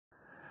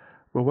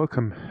Well,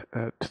 welcome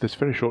to this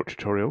very short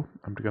tutorial.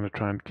 I'm going to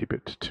try and keep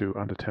it to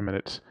under 10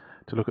 minutes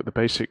to look at the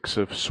basics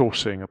of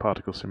sourcing a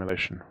particle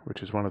simulation,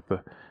 which is one of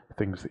the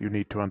things that you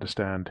need to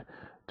understand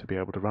to be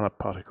able to run a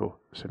particle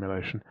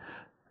simulation.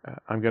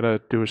 I'm going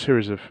to do a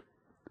series of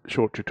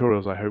short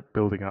tutorials, I hope,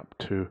 building up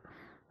to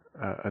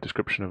a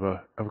description of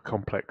a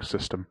complex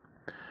system.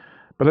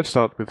 But let's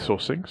start with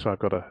sourcing. So I've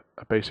got a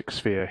basic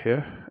sphere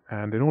here,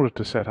 and in order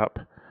to set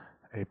up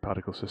a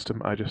particle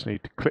system, I just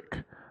need to click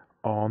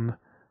on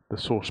the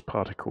source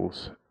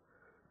particles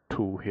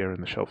tool here in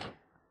the shelf.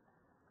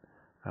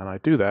 And I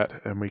do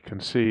that, and we can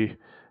see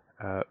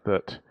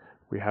that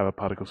we have a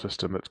particle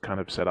system that's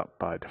kind of set up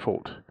by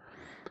default.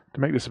 To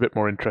make this a bit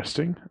more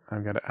interesting,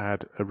 I'm going to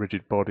add a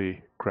rigid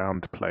body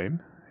ground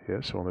plane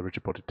here. So on the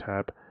rigid body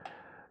tab,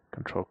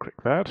 control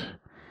click that.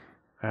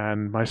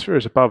 And my sphere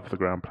is above the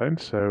ground plane,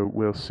 so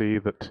we'll see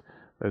that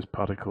those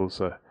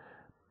particles are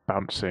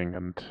bouncing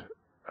and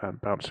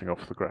bouncing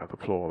off the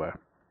floor there.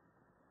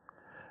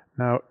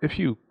 Now, if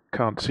you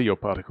can't see your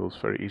particles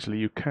very easily,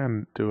 you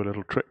can do a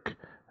little trick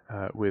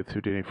with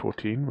Houdini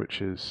 14,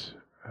 which is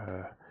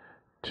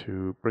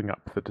to bring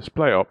up the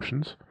display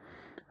options.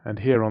 And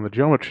here on the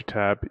geometry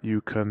tab,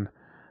 you can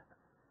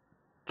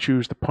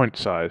choose the point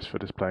size for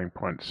displaying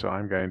points. So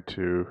I'm going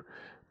to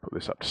put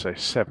this up to say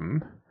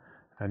 7,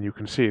 and you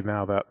can see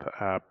now that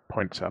our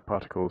points, our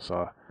particles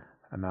are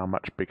now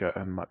much bigger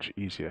and much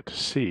easier to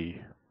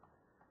see.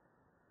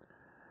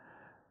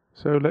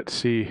 So let's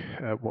see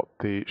what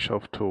the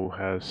shelf tool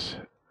has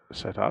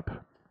set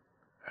up,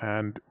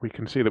 and we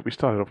can see that we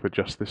started off with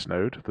just this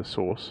node, the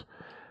source.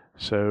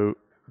 So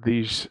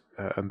these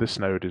and this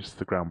node is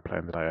the ground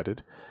plane that I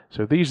added.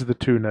 So these are the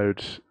two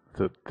nodes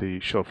that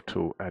the shelf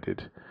tool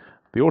added.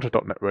 The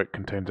auto.network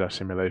contains our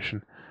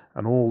simulation,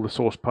 and all the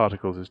source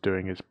particles is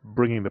doing is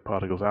bringing the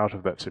particles out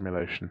of that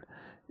simulation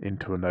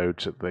into a node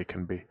so that they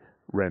can be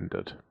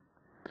rendered.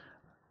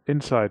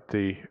 Inside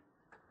the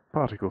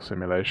particle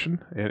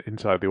simulation,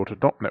 inside the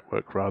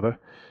auto.network rather,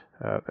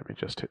 let me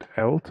just hit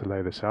L to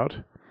lay this out.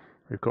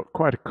 We've got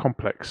quite a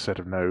complex set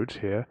of nodes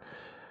here.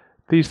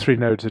 These three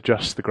nodes are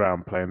just the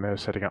ground plane. They're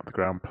setting up the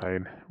ground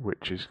plane,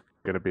 which is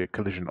going to be a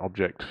collision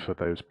object for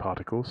those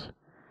particles.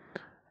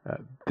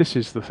 This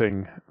is the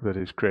thing that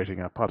is creating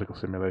our particle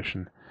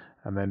simulation.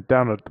 And then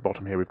down at the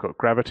bottom here we've got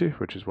gravity,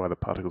 which is why the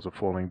particles are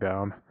falling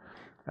down.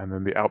 And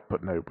then the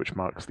output node, which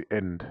marks the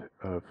end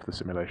of the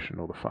simulation,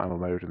 or the final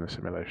node in the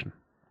simulation.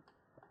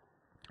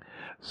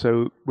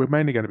 So we're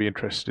mainly going to be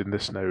interested in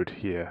this node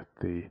here,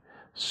 the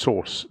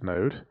source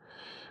node,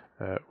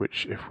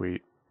 which if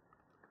we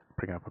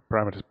bring up a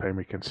parameters pane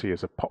we can see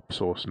as a pop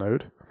source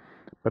node,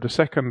 but a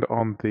second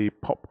on the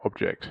pop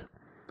object.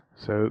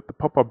 So the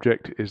pop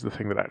object is the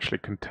thing that actually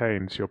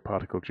contains your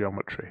particle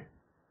geometry.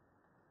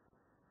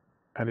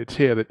 And it's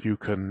here that you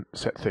can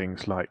set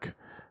things like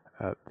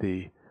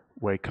the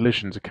way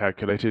collisions are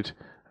calculated,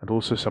 and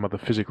also some of the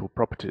physical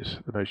properties.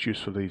 The most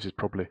useful of these is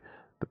probably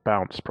the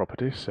bounce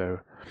property, so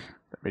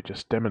let me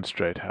just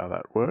demonstrate how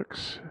that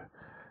works.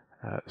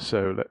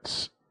 So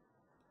let's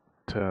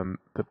turn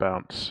the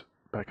bounce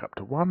back up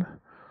to 1,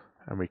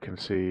 and we can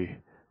see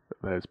that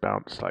there's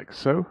bounce like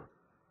so.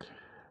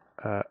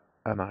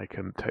 And I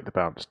can take the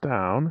bounce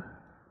down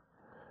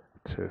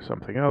to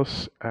something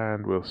else,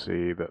 and we'll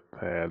see that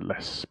they're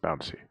less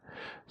bouncy.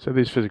 So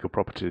these physical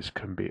properties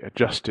can be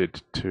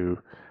adjusted to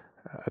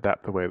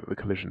adapt the way that the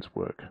collisions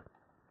work.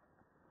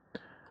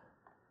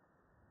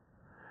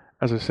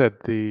 As I said,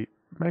 the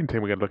main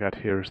thing we're going to look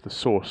at here is the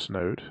source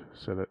node,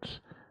 so let's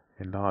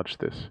enlarge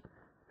this.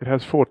 It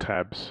has 4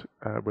 tabs.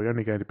 We're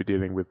only going to be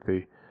dealing with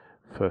the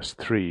first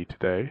 3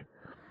 today.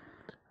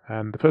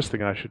 And the first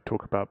thing I should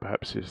talk about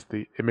perhaps is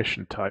the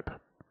emission type.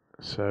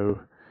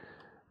 So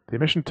the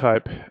emission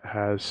type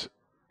has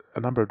a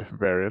number of different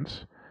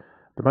variants.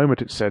 At the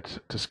moment it's set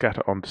to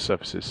scatter onto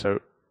surfaces, so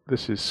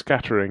this is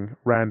scattering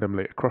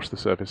randomly across the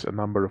surface a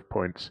number of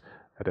points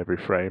at every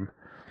frame.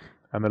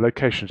 And the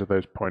locations of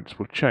those points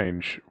will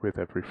change with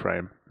every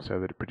frame, so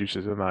that it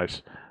produces a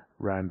nice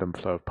random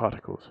flow of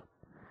particles.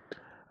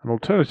 An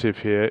alternative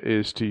here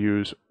is to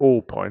use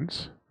all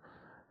points,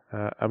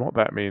 and what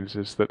that means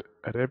is that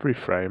at every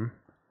frame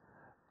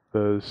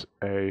there's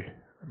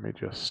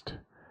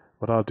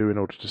what I'll do in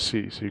order to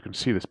see, so you can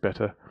see this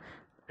better,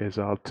 is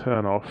I'll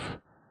turn off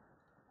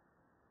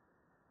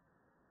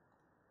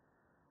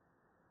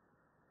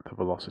the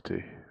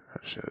velocity.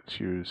 Actually, let's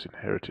use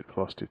inherited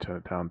velocity, turn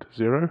it down to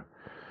 0.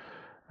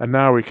 And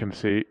now we can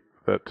see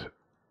that,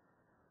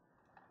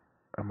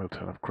 and we'll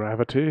turn off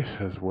gravity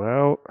as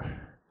well.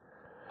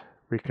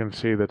 We can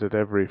see that at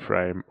every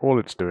frame, all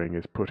it's doing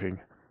is putting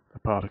a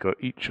particle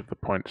at each of the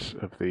points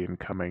of the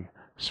incoming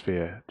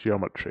sphere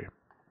geometry.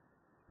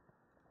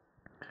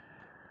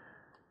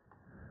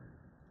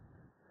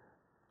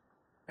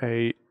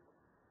 A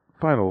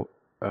final,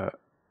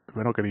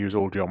 we're not going to use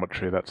all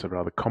geometry, that's a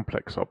rather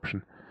complex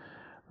option.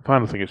 The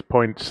final thing is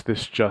points.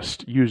 This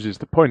just uses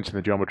the points in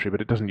the geometry,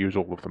 but it doesn't use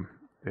all of them.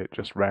 It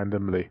just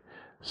randomly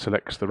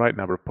selects the right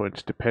number of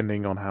points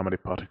depending on how many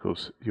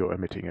particles you're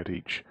emitting at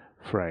each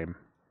frame,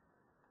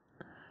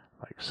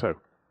 like so.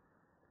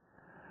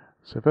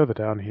 So further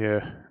down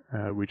here,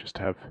 we just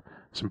have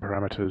some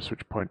parameters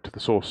which point to the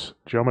source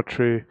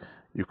geometry.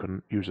 You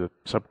can use a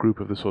subgroup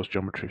of the source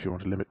geometry if you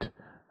want to limit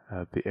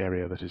the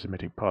area that is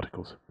emitting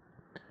particles.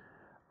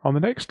 On the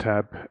next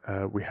tab,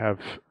 we have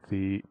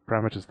the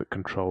parameters that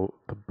control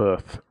the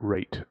birth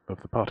rate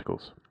of the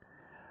particles.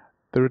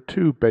 There are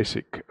two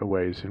basic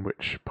ways in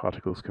which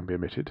particles can be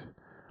emitted: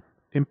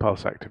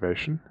 impulse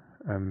activation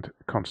and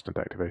constant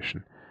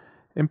activation.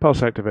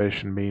 Impulse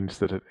activation means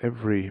that at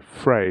every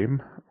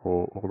frame,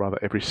 or rather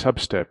every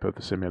substep of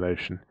the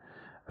simulation,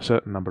 a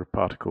certain number of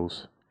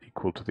particles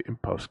equal to the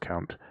impulse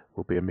count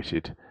will be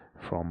emitted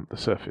from the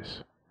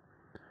surface.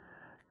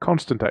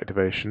 Constant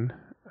activation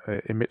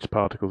emits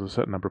particles, a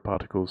certain number of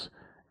particles,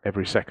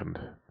 every second.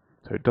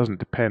 So it doesn't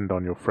depend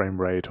on your frame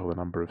rate or the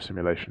number of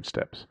simulation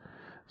steps.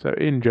 So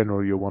in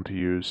general, you'll want to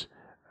use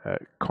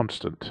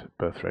constant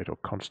birth rate or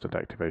constant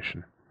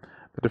activation.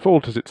 The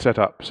default is it's set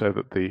up so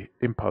that the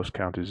impulse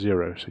count is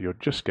 0, so you're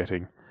just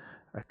getting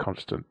a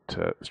constant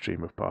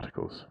stream of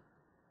particles.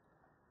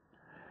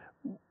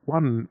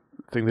 One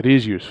thing that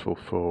is useful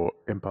for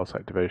impulse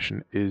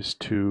activation is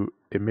to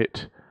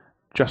emit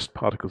just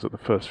particles at the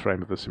first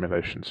frame of the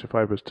simulation. So if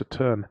I was to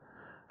turn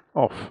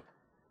off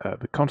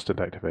the constant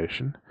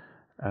activation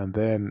and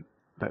then,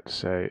 let's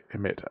say,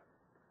 emit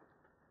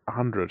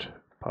 100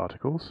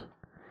 particles,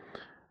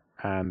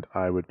 and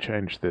I would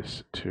change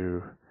this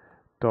to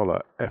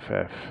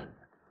 $FF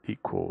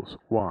equals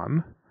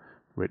 1,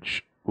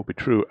 which will be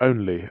true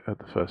only at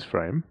the first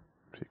frame.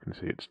 So you can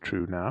see it's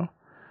true now.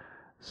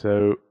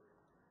 So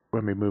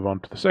when we move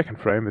on to the second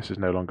frame, this is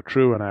no longer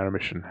true and our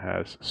emission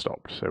has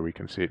stopped. So we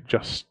can see it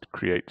just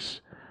creates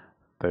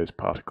those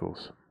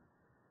particles.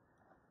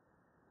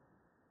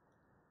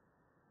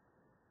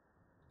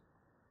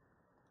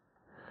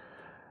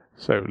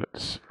 So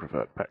let's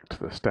revert back to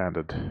the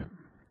standard.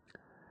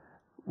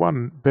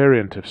 One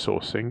variant of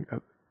sourcing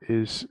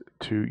is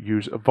to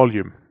use a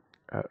volume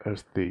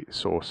as the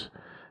source,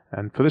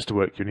 and for this to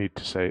work you need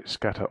to say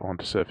scatter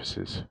onto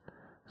surfaces.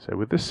 So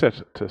with this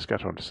set to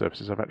scatter onto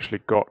surfaces, I've actually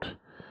got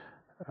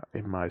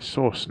in my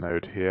source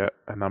node here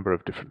a number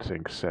of different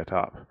things set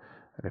up,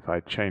 and if I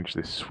change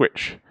this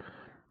switch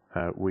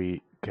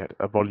we get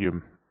a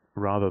volume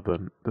rather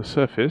than the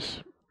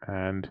surface,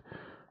 and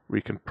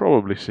we can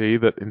probably see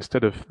that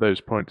instead of those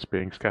points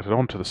being scattered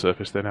onto the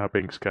surface, they're now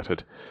being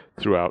scattered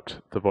throughout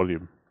the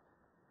volume.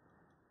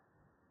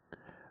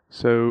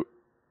 So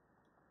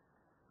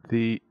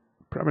the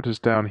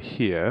parameters down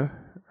here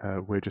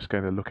we're just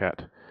going to look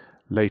at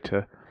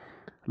later.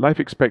 Life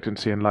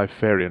expectancy and life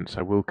variance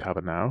I will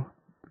cover now.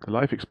 The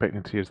life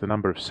expectancy is the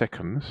number of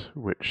seconds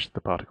which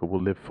the particle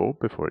will live for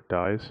before it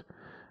dies,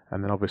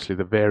 and then obviously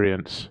the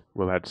variance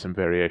will add some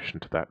variation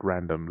to that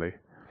randomly.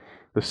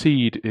 The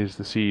seed is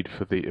the seed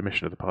for the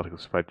emission of the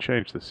particles. If I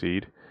change the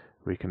seed,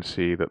 we can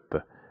see that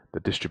the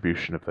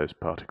distribution of those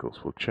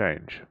particles will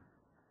change.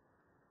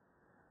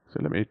 So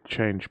let me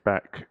change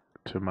back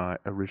to my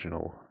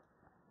original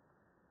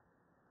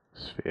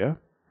sphere,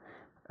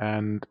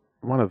 and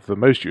one of the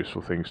most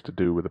useful things to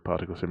do with a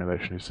particle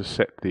simulation is to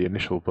set the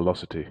initial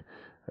velocity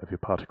of your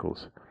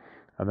particles,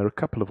 and there are a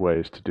couple of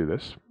ways to do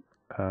this.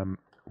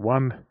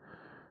 One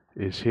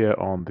is here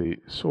on the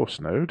source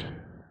node,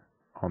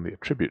 on the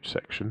attribute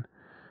section.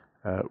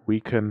 We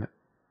can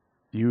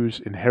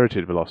use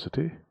inherited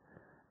velocity,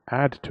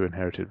 add to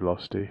inherited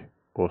velocity,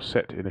 or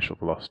set initial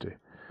velocity.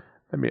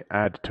 Let me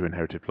add to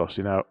inherited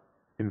velocity. Now,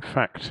 in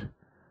fact,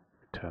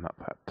 turn up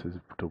that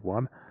to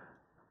 1.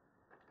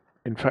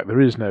 In fact, there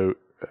is no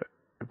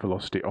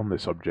velocity on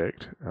this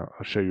object.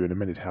 I'll show you in a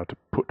minute how to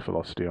put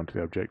velocity onto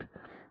the object.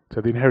 So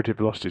the inherited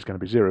velocity is going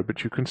to be 0,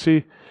 but you can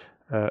see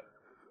that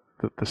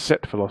the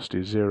set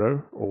velocity is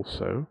 0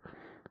 also,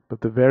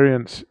 but the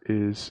variance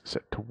is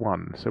set to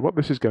 1. So what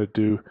this is going to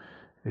do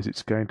is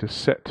it's going to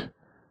set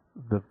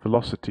the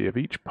velocity of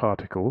each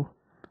particle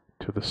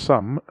to the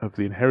sum of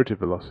the inherited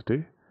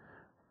velocity,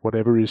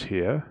 whatever is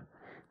here,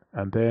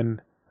 and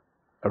then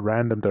a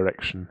random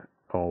direction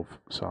of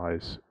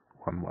size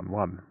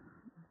 111.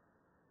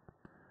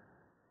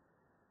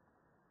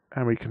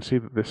 And we can see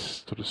that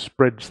this sort of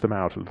spreads them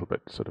out a little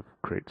bit, sort of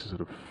creates a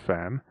sort of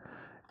fan.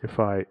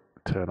 If I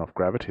turn off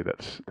gravity,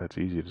 that's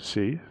easier to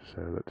see,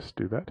 so let's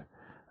do that.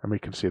 And we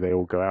can see they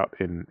all go out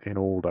in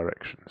all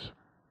directions.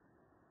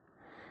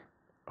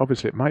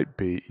 Obviously it might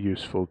be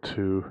useful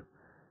to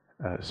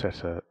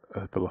set a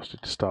velocity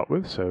to start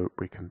with, so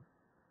we can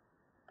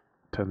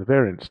turn the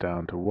variance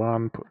down to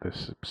 1, put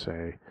this,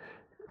 say,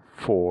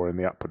 4 in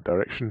the upward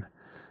direction,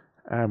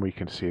 and we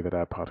can see that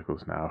our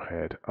particles now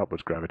head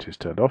upwards. Gravity is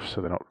turned off, so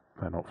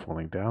they're not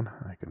falling down.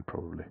 I can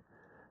probably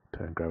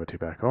turn gravity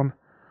back on,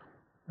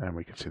 and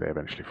we can see they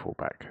eventually fall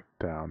back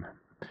down.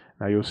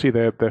 Now you'll see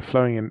they're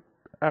flowing in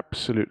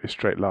absolutely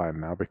straight line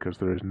now because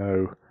there is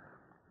no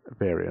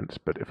variance,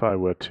 but if I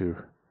were to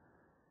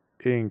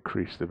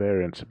increase the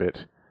variance a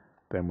bit,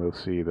 then we'll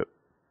see that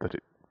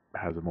it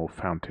has a more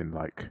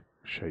fountain-like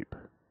shape.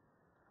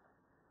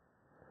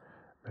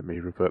 Let me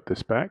revert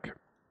this back.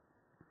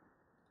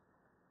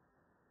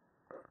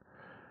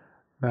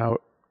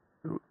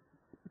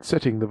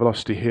 setting the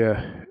velocity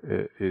here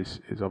is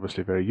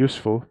obviously very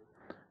useful,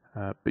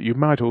 but you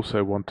might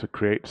also want to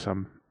create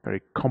some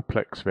very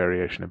complex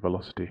variation in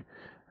velocity,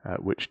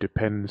 which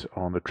depends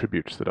on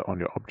attributes that are on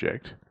your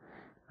object.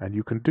 And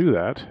you can do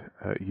that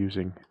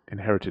using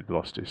inherited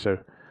velocity. So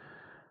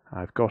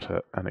I've got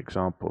an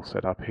example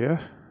set up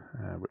here,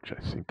 which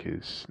I think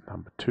is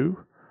number 2.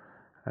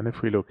 And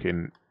if we look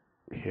in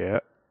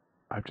here,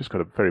 I've just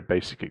got a very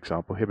basic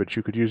example here, but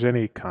you could use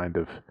any kind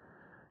of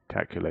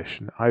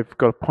calculation. I've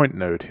got a point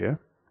node here,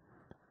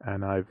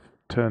 and I've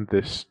turned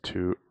this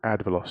to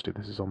add velocity.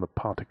 This is on the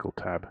particle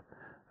tab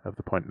of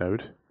the point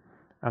node,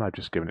 and I've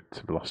just given it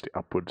some velocity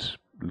upwards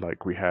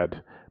like we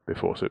had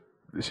before. So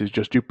this is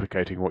just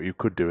duplicating what you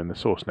could do in the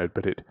source node,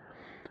 but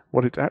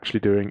what it's actually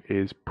doing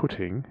is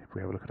putting, if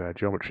we have a look at our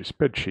geometry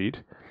spreadsheet,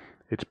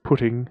 it's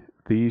putting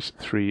these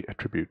 3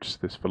 attributes,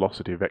 this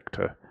velocity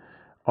vector,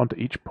 onto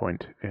each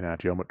point in our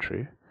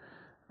geometry.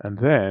 And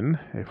then,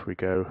 if we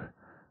go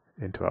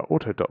into our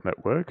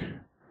auto.network,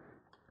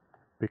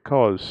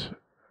 because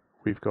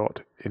we've got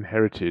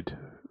inherited,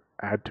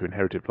 add to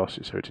inherited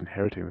velocity, so it's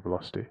inheriting the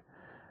velocity,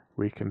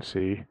 we can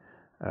see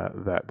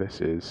that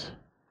this is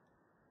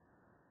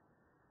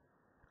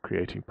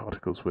creating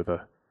particles with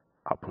a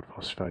upward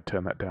velocity. If I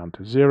turn that down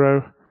to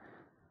 0,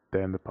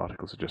 then the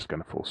particles are just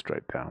going to fall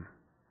straight down.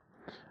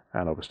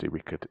 And obviously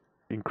we could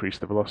increase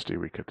the velocity.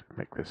 We could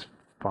make this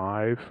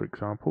 5, for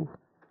example,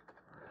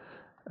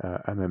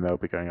 and then they'll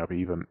be going up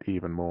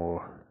even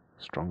more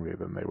strongly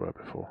than they were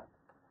before,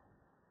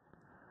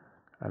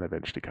 and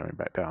eventually coming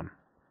back down.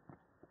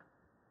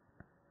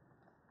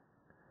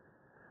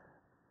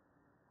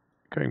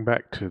 Going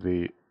back to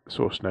the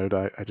source node,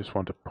 I just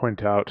want to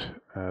point out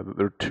that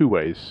there are 2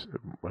 ways,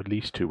 at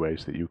least 2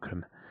 ways, that you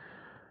can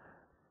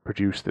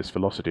produce this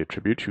velocity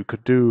attribute. You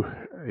could do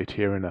it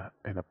here in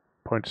a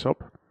point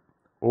SOP,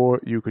 or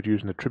you could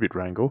use an attribute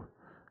wrangle,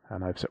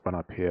 and I've set one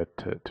up here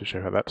to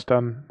show how that's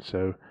done.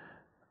 So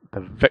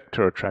the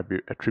vector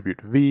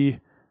attribute v,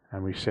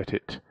 and we set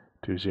it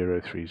to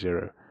 0, 3,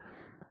 0.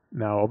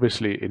 Now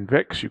obviously in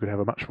Vex you could have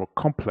a much more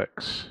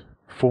complex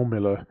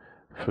formula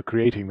for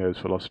creating those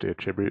velocity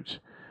attributes,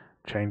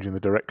 changing the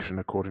direction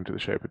according to the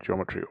shape of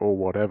geometry or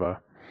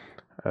whatever.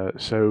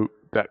 So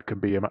that can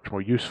be a much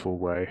more useful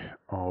way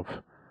of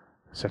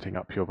setting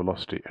up your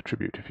velocity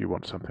attribute if you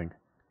want something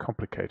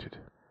complicated.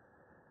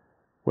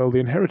 Well, the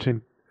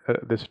inheriting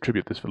this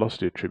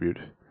velocity attribute,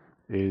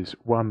 is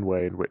one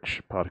way in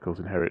which particles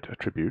inherit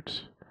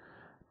attributes,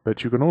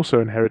 but you can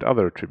also inherit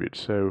other attributes.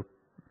 So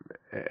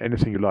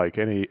anything you like,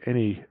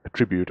 any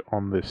attribute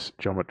on this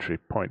geometry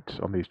point,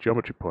 on these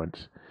geometry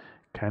points,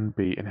 can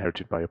be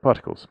inherited by your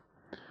particles.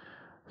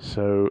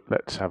 So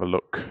let's have a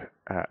look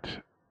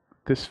at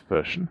this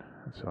version.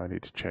 So I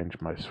need to change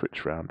my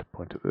switch round to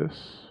point at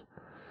this.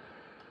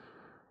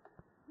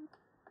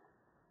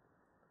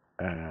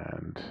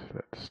 And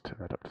let's turn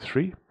that up to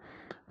 3.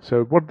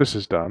 So what this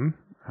has done,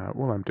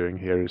 all I'm doing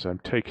here is I'm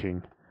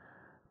taking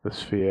the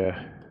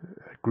sphere,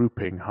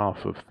 grouping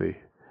half of the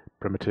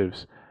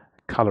primitives,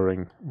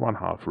 colouring one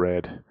half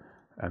red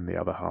and the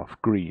other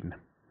half green.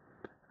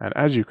 And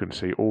as you can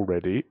see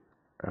already,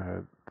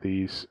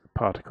 these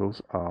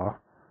particles are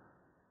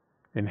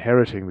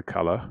inheriting the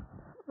colour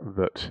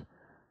that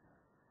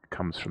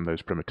comes from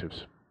those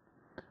primitives.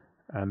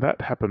 And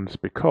that happens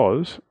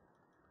because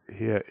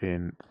here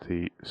in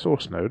the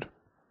source node,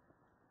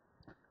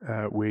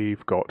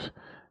 we've got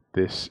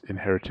this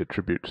inherited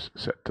attributes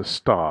set to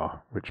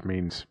star, which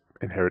means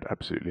inherit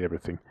absolutely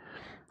everything.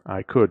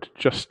 I could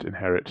just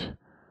inherit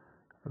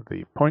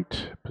the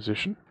point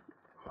position,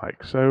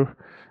 like so,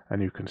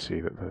 and you can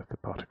see that the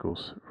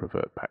particles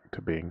revert back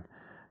to being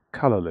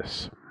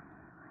colourless.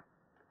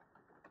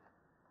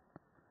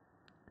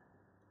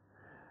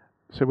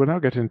 So we'll now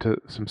get into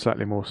some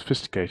slightly more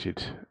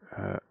sophisticated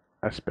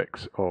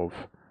aspects of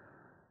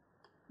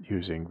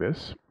using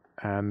this,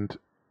 and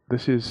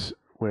this is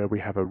where we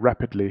have a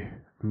rapidly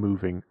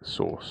moving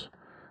source.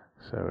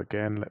 So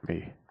again, let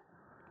me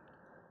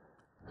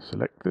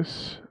select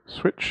this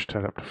switch,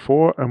 turn it up to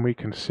 4, and we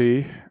can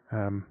see,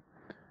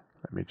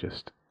 let me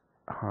just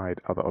hide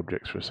other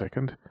objects for a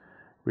second,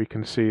 we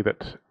can see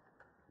that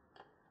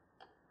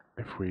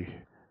if we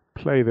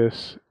play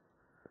this,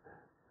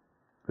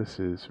 this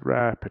is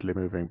rapidly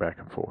moving back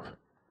and forth,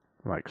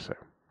 like so.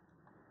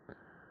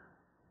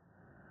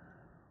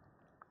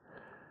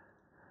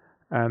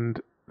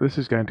 And this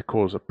is going to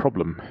cause a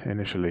problem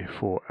initially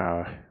for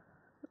our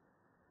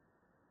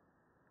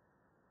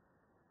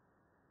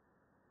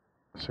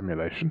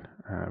simulation,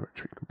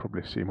 which we can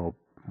probably see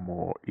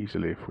more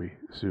easily if we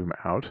zoom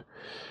out.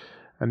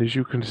 And as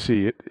you can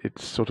see,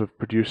 it's sort of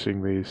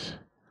producing these.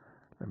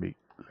 Let me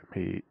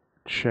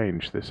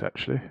change this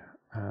actually.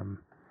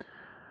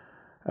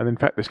 And in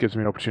fact, this gives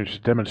me an opportunity to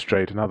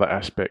demonstrate another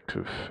aspect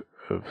of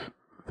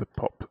the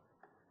pop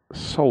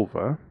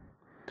solver.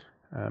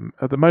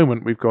 At the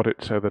moment, we've got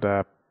it so that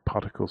our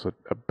particles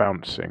are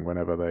bouncing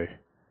whenever they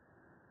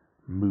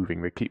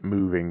keep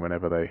moving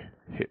whenever they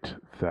hit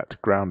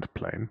that ground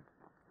plane.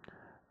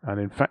 And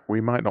in fact,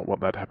 we might not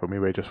want that to happen. We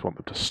may just want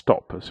them to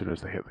stop as soon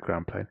as they hit the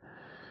ground plane.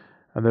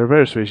 And there are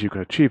various ways you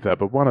can achieve that,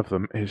 but one of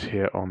them is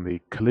here on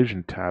the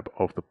collision tab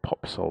of the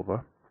pop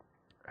solver.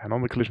 And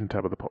on the collision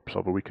tab of the pop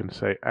solver we can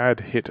say add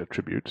hit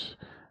attributes,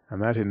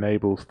 and that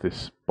enables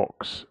this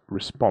box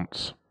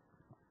response.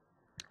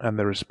 And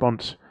the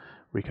response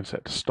we can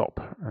set to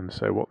stop, and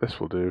so what this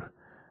will do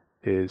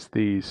is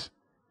these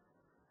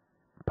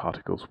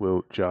particles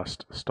will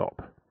just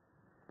stop.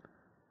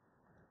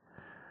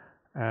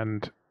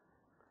 And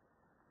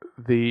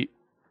the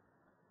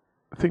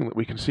thing that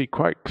we can see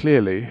quite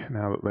clearly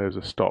now that those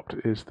are stopped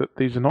is that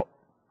these are not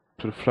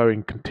sort of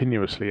flowing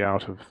continuously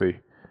out of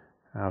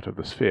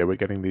the sphere. We're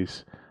getting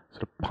these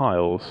sort of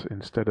piles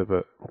instead of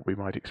what we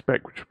might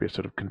expect, which would be a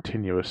sort of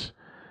continuous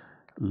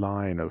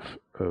line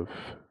of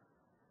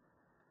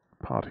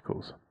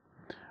particles.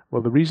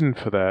 Well, the reason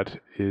for that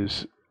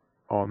is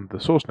on the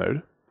source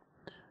node,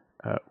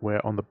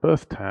 where on the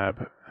birth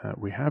tab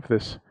we have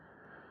this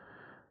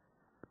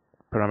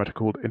parameter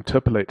called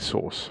interpolate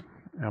source.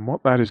 And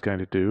what that is going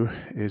to do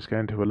is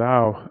going to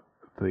allow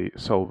the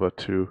solver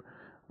to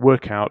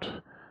work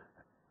out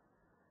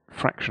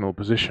fractional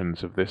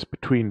positions of this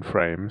between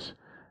frames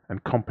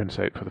and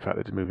compensate for the fact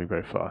that it's moving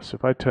very fast. So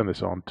if I turn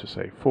this on to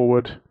say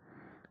forward,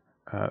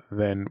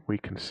 then we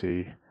can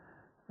see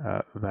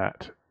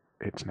that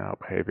it's now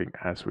behaving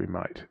as we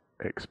might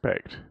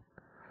expect.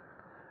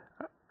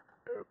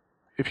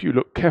 If you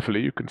look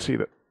carefully, you can see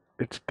that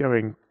it's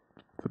going,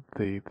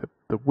 the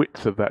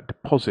width of that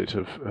deposit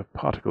of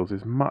particles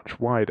is much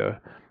wider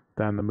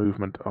than the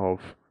movement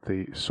of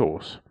the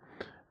source.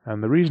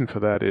 And the reason for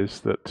that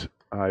is that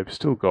I've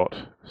still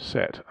got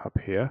set up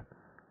here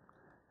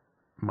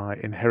my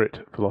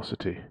inherit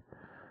velocity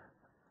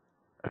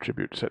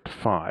attribute set to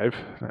 5.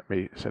 Let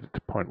me set it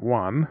to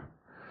 0.1,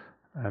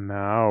 and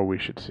now we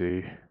should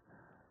see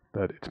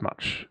that it's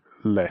much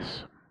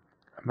less.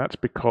 And that's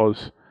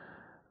because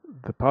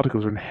the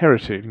particles are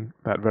inheriting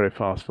that very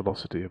fast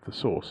velocity of the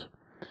source.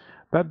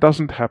 That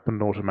doesn't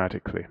happen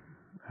automatically.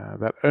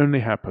 That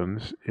only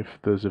happens if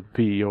there's a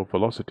v or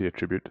velocity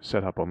attribute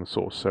set up on the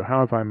source. So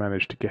how have I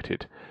managed to get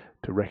it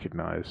to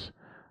recognize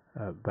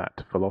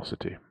that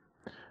velocity?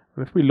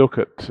 And if we look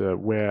at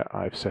where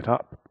I've set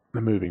up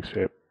the moving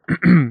sphere,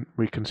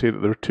 we can see that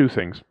there are two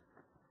things.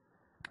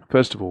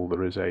 First of all,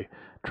 there is a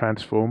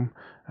transform,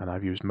 and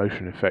I've used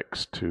motion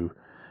effects to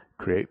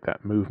create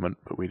that movement,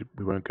 but we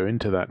won't go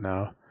into that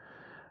now.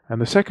 And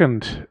the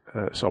second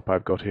SOP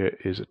I've got here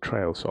is a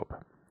trail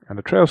SOP. And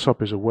a trail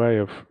SOP is a way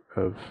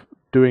of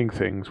doing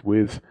things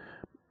with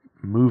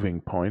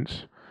moving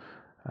points,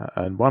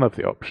 and one of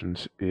the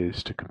options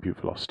is to compute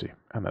velocity,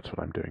 and that's what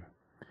I'm doing.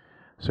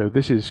 So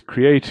this is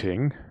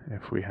creating,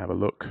 if we have a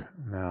look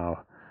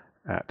now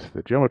at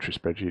the geometry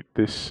spreadsheet,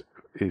 this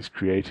is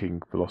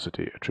creating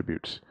velocity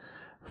attributes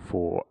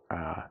for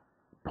our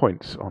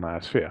points on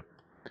our sphere.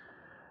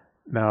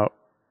 Now,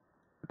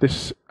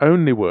 this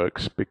only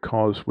works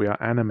because we are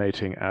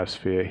animating our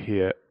sphere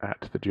here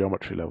at the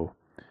geometry level.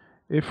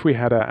 If we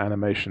had our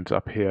animations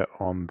up here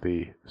on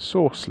the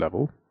source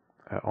level,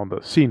 on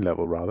the scene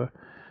level rather,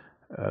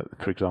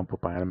 for example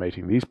by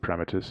animating these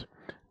parameters,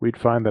 we'd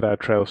find that our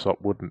trail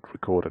SOP wouldn't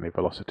record any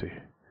velocity.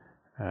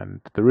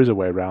 And there is a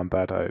way around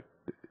that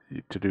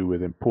to do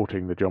with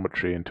importing the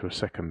geometry into a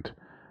second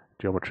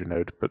geometry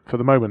node. But for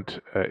the moment,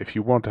 if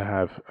you want to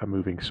have a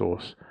moving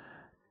source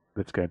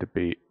that's going to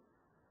be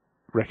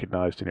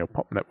recognized in your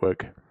pop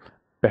network,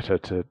 better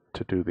to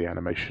do the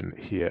animation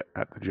here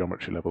at the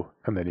geometry level,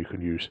 and then you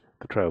can use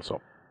the trail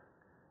SOP.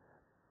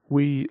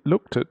 We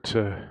looked at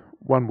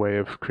one way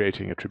of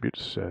creating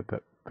attributes,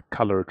 that the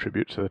color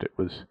attribute, so that it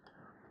was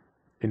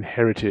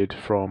inherited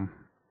from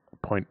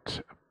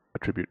point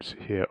attributes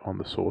here on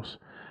the source.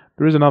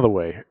 There is another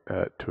way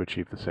to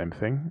achieve the same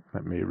thing.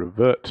 Let me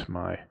revert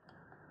my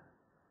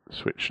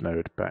switch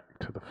node back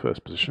to the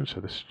first position.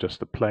 So this is just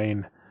the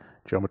plain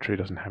geometry,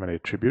 doesn't have any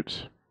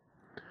attributes.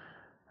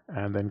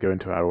 And then go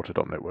into our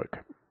Autodot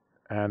network.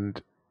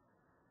 And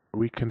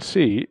we can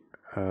see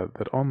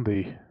that on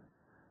the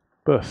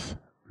birth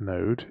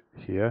node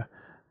here,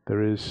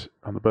 there is,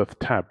 on the birth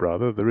tab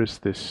rather, there is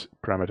this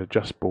parameter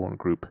justBorn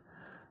group.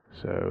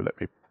 So let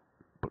me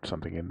put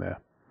something in there.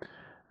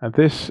 And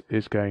this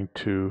is going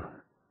to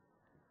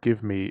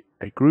give me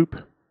a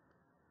group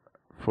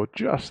for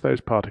just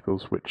those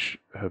particles which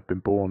have been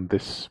born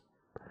this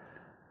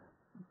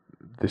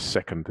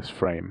second, this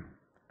frame.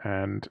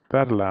 And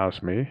that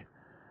allows me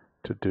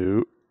to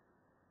do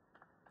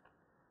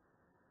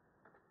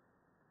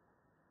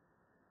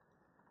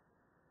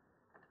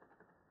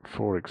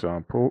for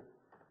example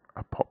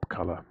a pop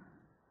color.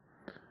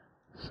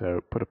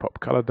 So put a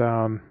pop color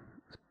down,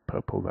 it's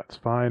purple, that's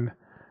fine,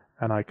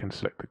 and I can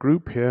select the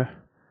group here,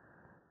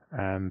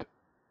 and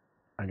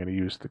I'm going to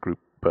use the group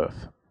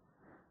birth,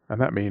 and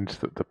that means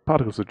that the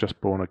particles that are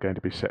just born are going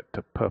to be set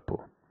to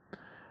purple.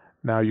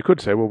 Now you could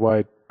say, well,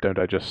 why don't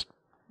I just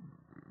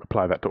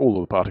apply that to all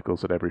of the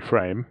particles at every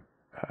frame?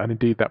 And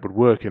indeed that would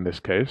work in this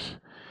case,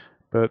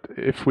 but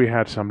if we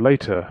had some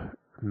later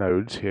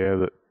nodes here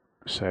that,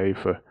 say,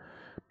 for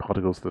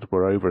particles that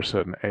were over a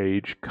certain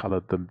age,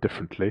 colored them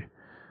differently,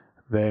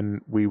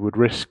 then we would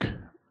risk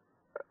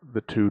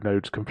the two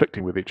nodes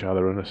conflicting with each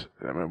other, and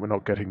we're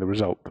not getting the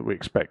result that we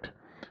expect.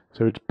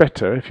 So it's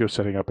better, if you're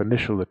setting up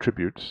initial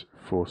attributes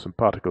for some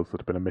particles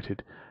that have been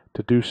emitted,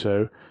 to do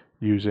so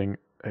using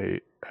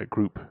a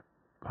group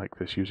like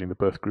this, using the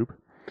birth group.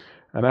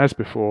 And as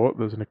before,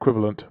 there's an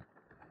equivalent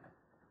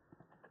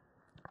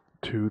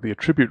to the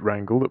attribute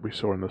wrangle that we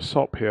saw in the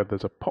SOP. Here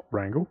there's a pop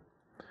wrangle.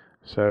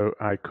 So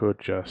I could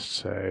just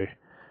say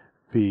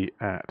v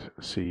at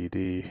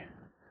cd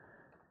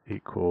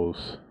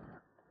equals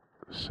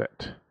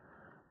set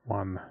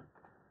 1,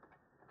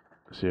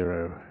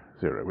 0,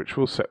 0, which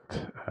will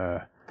set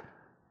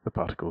the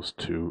particles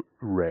to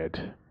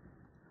red.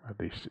 At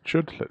least it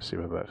should. Let's see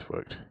whether that's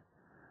worked.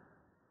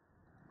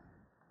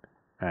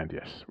 And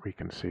yes, we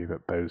can see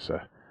that those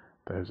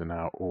are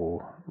now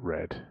all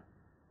red.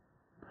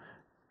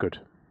 Good.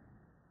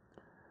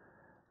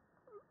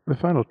 The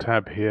final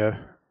tab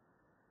here,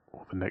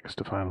 or the next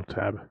to final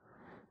tab,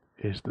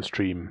 is the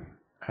stream,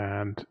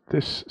 and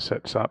this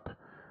sets up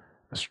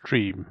a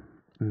stream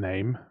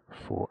name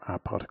for our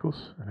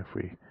particles. And if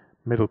we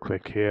middle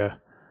click here,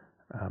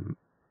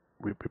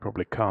 we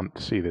probably can't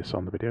see this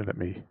on the video. Let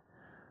me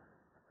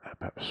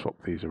perhaps swap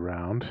these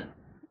around,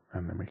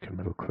 and then we can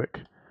middle click.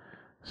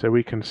 So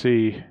we can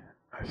see,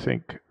 I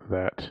think,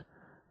 that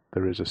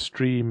there is a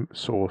stream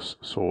source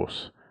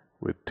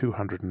with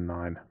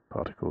 209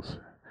 particles.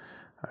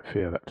 I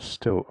fear that's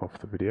still off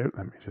the video.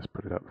 Let me just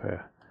put it up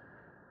there.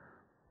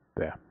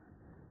 There.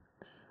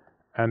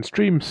 And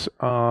streams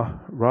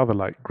are rather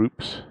like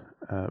groups,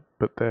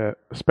 but they're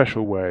a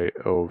special way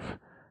of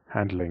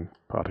handling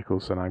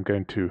particles, and I'm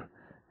going to,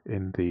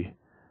 in the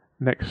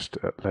next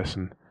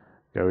lesson,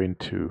 go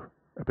into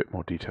a bit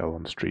more detail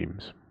on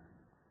streams.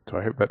 So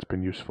I hope that's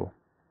been useful.